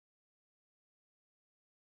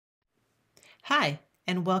Hi,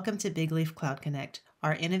 and welcome to Bigleaf Cloud Connect,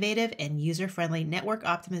 our innovative and user-friendly network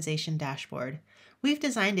optimization dashboard. We've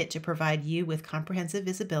designed it to provide you with comprehensive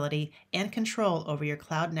visibility and control over your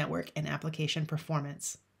cloud network and application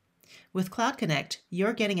performance. With Cloud Connect,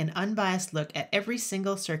 you're getting an unbiased look at every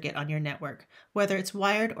single circuit on your network, whether it's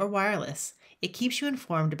wired or wireless. It keeps you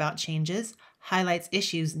informed about changes, highlights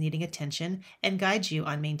issues needing attention, and guides you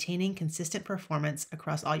on maintaining consistent performance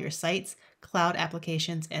across all your sites, cloud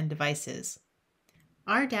applications, and devices.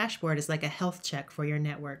 Our dashboard is like a health check for your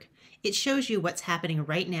network. It shows you what's happening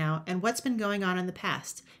right now and what's been going on in the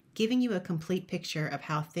past, giving you a complete picture of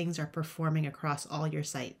how things are performing across all your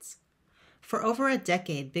sites. For over a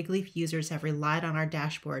decade, Bigleaf users have relied on our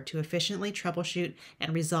dashboard to efficiently troubleshoot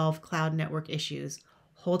and resolve cloud network issues,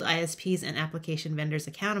 hold ISPs and application vendors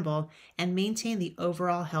accountable, and maintain the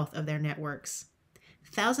overall health of their networks.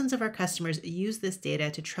 Thousands of our customers use this data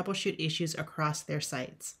to troubleshoot issues across their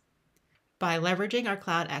sites. By leveraging our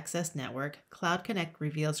Cloud Access Network, Cloud Connect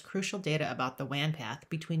reveals crucial data about the WAN path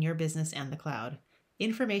between your business and the cloud,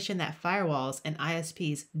 information that firewalls and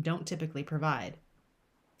ISPs don't typically provide.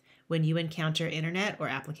 When you encounter internet or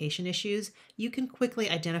application issues, you can quickly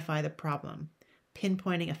identify the problem,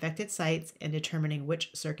 pinpointing affected sites and determining which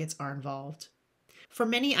circuits are involved. For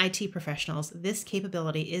many IT professionals, this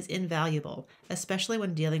capability is invaluable, especially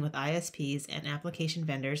when dealing with ISPs and application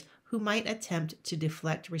vendors who might attempt to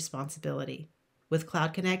deflect responsibility. With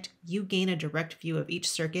Cloud Connect, you gain a direct view of each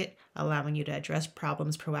circuit, allowing you to address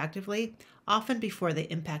problems proactively, often before they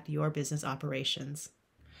impact your business operations.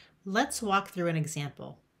 Let's walk through an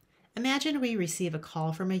example. Imagine we receive a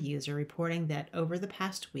call from a user reporting that over the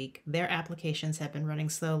past week, their applications have been running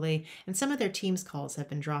slowly and some of their Teams calls have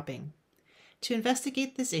been dropping. To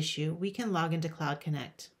investigate this issue, we can log into Cloud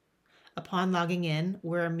Connect. Upon logging in,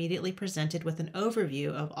 we're immediately presented with an overview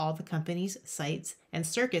of all the company's sites and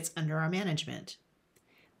circuits under our management.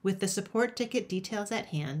 With the support ticket details at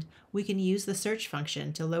hand, we can use the search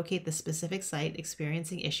function to locate the specific site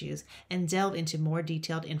experiencing issues and delve into more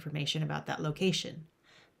detailed information about that location.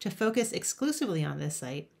 To focus exclusively on this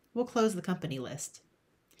site, we'll close the company list.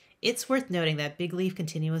 It's worth noting that Bigleaf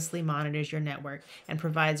continuously monitors your network and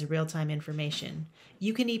provides real-time information.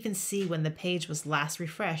 You can even see when the page was last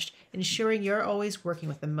refreshed, ensuring you're always working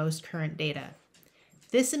with the most current data.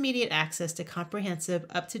 This immediate access to comprehensive,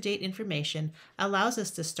 up-to-date information allows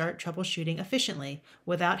us to start troubleshooting efficiently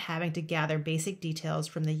without having to gather basic details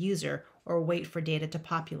from the user or wait for data to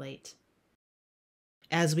populate.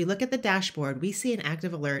 As we look at the dashboard, we see an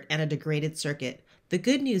active alert and a degraded circuit. The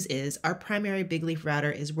good news is our primary Bigleaf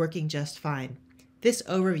router is working just fine. This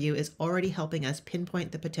overview is already helping us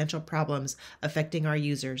pinpoint the potential problems affecting our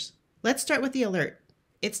users. Let's start with the alert.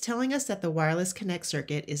 It's telling us that the Wireless Connect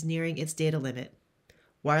circuit is nearing its data limit.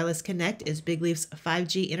 Wireless Connect is Bigleaf's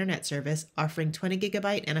 5G internet service offering 20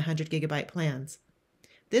 GB and 100 GB plans.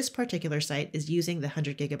 This particular site is using the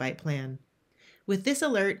 100 GB plan. With this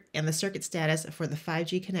alert and the circuit status for the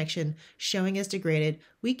 5G connection showing as degraded,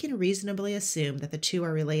 we can reasonably assume that the two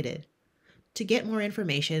are related. To get more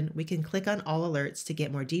information, we can click on All Alerts to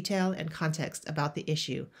get more detail and context about the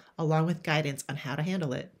issue, along with guidance on how to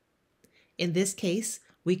handle it. In this case,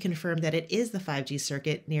 we confirm that it is the 5G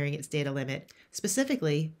circuit nearing its data limit.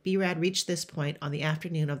 Specifically, BRAD reached this point on the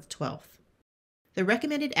afternoon of the 12th. The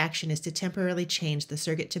recommended action is to temporarily change the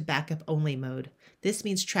circuit to backup-only mode. This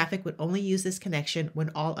means traffic would only use this connection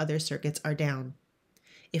when all other circuits are down.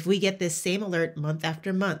 If we get this same alert month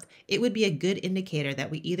after month, it would be a good indicator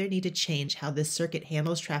that we either need to change how this circuit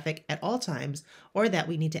handles traffic at all times or that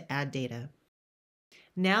we need to add data.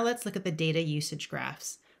 Now let's look at the data usage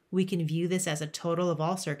graphs. We can view this as a total of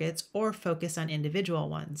all circuits or focus on individual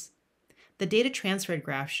ones. The data transferred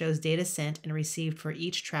graph shows data sent and received for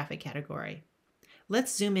each traffic category.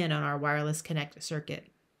 Let's zoom in on our Wireless Connect circuit.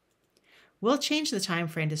 We'll change the time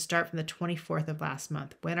frame to start from the 24th of last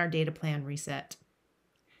month when our data plan reset.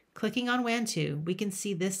 Clicking on WAN 2, we can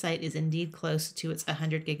see this site is indeed close to its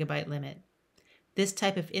 100 GB limit. This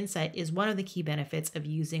type of insight is one of the key benefits of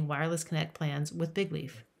using Wireless Connect plans with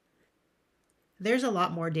Bigleaf. There's a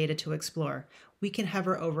lot more data to explore. We can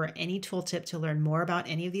hover over any tooltip to learn more about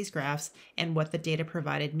any of these graphs and what the data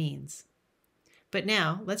provided means. But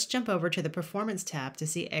now, let's jump over to the Performance tab to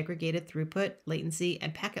see aggregated throughput, latency,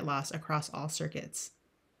 and packet loss across all circuits.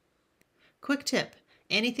 Quick tip,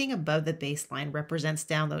 anything above the baseline represents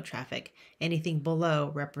download traffic, anything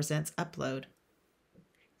below represents upload.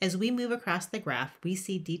 As we move across the graph, we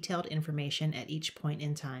see detailed information at each point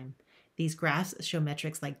in time. These graphs show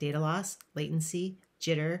metrics like data loss, latency,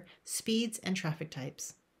 jitter, speeds, and traffic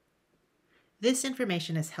types. This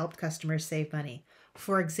information has helped customers save money.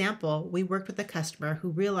 For example, we worked with a customer who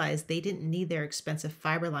realized they didn't need their expensive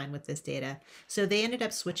fiber line with this data, so they ended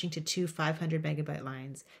up switching to two 500 megabyte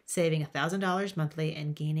lines, saving $1,000 monthly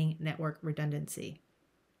and gaining network redundancy.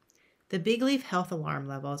 The Bigleaf health alarm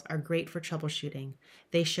levels are great for troubleshooting.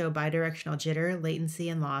 They show bidirectional jitter, latency,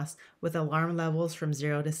 and loss with alarm levels from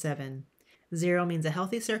 0 to 7. 0 means a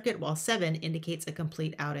healthy circuit, while 7 indicates a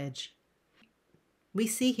complete outage. We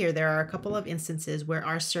see here there are a couple of instances where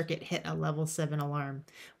our circuit hit a level 7 alarm,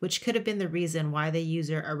 which could have been the reason why the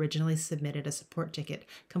user originally submitted a support ticket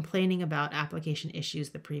complaining about application issues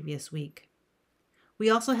the previous week. We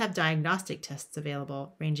also have diagnostic tests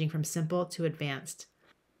available, ranging from simple to advanced.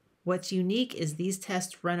 What's unique is these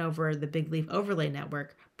tests run over the Bigleaf overlay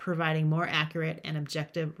network, providing more accurate and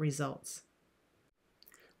objective results.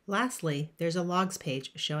 Lastly, there's a logs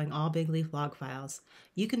page showing all Bigleaf log files.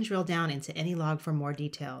 You can drill down into any log for more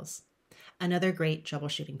details. Another great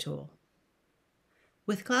troubleshooting tool.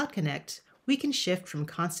 With Cloud Connect, we can shift from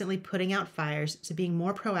constantly putting out fires to being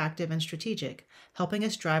more proactive and strategic, helping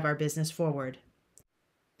us drive our business forward.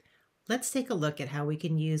 Let's take a look at how we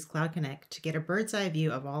can use Cloud Connect to get a bird's eye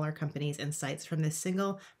view of all our companies and sites from this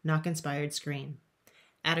single knock-inspired screen.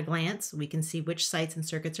 At a glance, we can see which sites and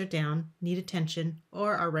circuits are down, need attention,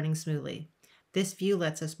 or are running smoothly. This view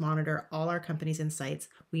lets us monitor all our companies and sites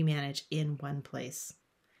we manage in one place.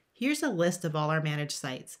 Here's a list of all our managed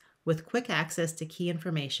sites, with quick access to key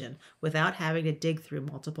information without having to dig through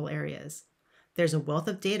multiple areas. There's a wealth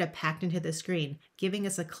of data packed into the screen, giving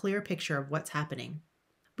us a clear picture of what's happening.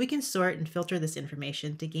 We can sort and filter this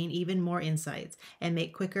information to gain even more insights and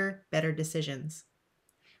make quicker, better decisions.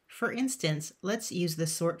 For instance, let's use the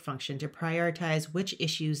sort function to prioritize which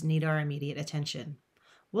issues need our immediate attention.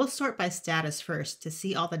 We'll sort by status first to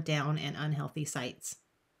see all the down and unhealthy sites.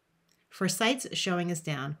 For sites showing as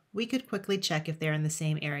down, we could quickly check if they're in the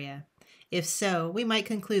same area. If so, we might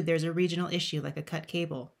conclude there's a regional issue like a cut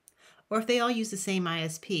cable. Or if they all use the same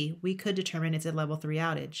ISP, we could determine it's a level 3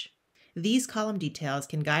 outage. These column details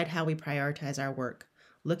can guide how we prioritize our work.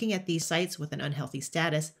 Looking at these sites with an unhealthy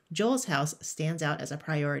status, Joel's house stands out as a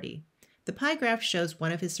priority. The pie graph shows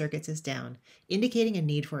one of his circuits is down, indicating a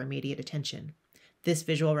need for immediate attention. This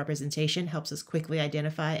visual representation helps us quickly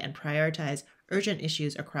identify and prioritize urgent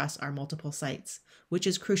issues across our multiple sites, which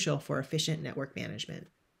is crucial for efficient network management.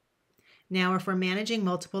 Now, if we're managing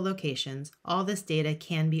multiple locations, all this data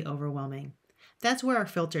can be overwhelming. That's where our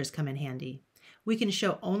filters come in handy. We can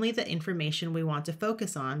show only the information we want to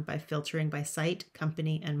focus on by filtering by site,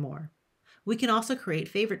 company, and more. We can also create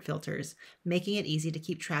favorite filters, making it easy to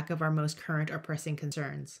keep track of our most current or pressing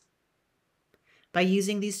concerns. By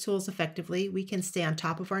using these tools effectively, we can stay on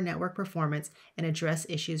top of our network performance and address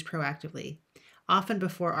issues proactively, often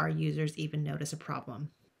before our users even notice a problem.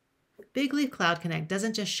 Bigleaf Cloud Connect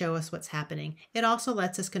doesn't just show us what's happening, it also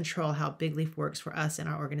lets us control how Bigleaf works for us and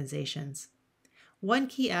our organizations. One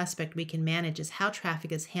key aspect we can manage is how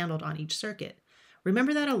traffic is handled on each circuit.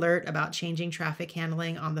 Remember that alert about changing traffic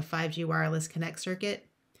handling on the 5G Wireless Connect circuit?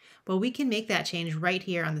 Well, we can make that change right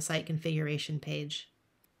here on the site configuration page.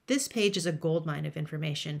 This page is a goldmine of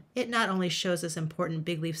information. It not only shows us important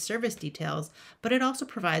Bigleaf service details, but it also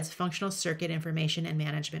provides functional circuit information and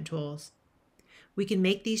management tools. We can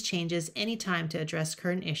make these changes anytime to address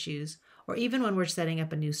current issues, or even when we're setting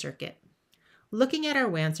up a new circuit. Looking at our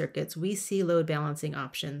WAN circuits, we see load balancing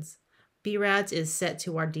options. BRADS is set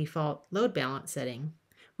to our default load balance setting,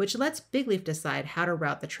 which lets Bigleaf decide how to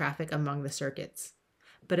route the traffic among the circuits.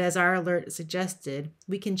 But as our alert suggested,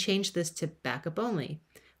 we can change this to backup only.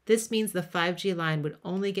 This means the 5G line would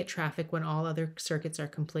only get traffic when all other circuits are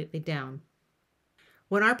completely down.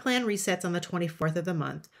 When our plan resets on the 24th of the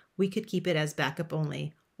month, we could keep it as backup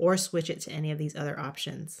only or switch it to any of these other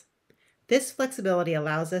options. This flexibility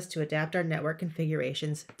allows us to adapt our network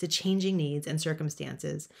configurations to changing needs and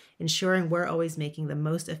circumstances, ensuring we're always making the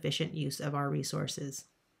most efficient use of our resources.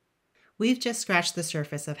 We've just scratched the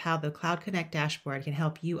surface of how the Cloud Connect dashboard can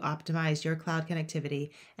help you optimize your cloud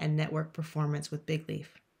connectivity and network performance with Bigleaf.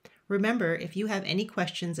 Remember, if you have any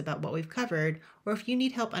questions about what we've covered, or if you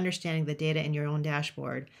need help understanding the data in your own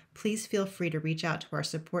dashboard, please feel free to reach out to our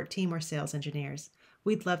support team or sales engineers.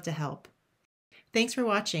 We'd love to help. Thanks for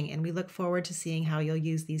watching, and we look forward to seeing how you'll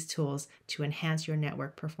use these tools to enhance your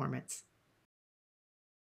network performance.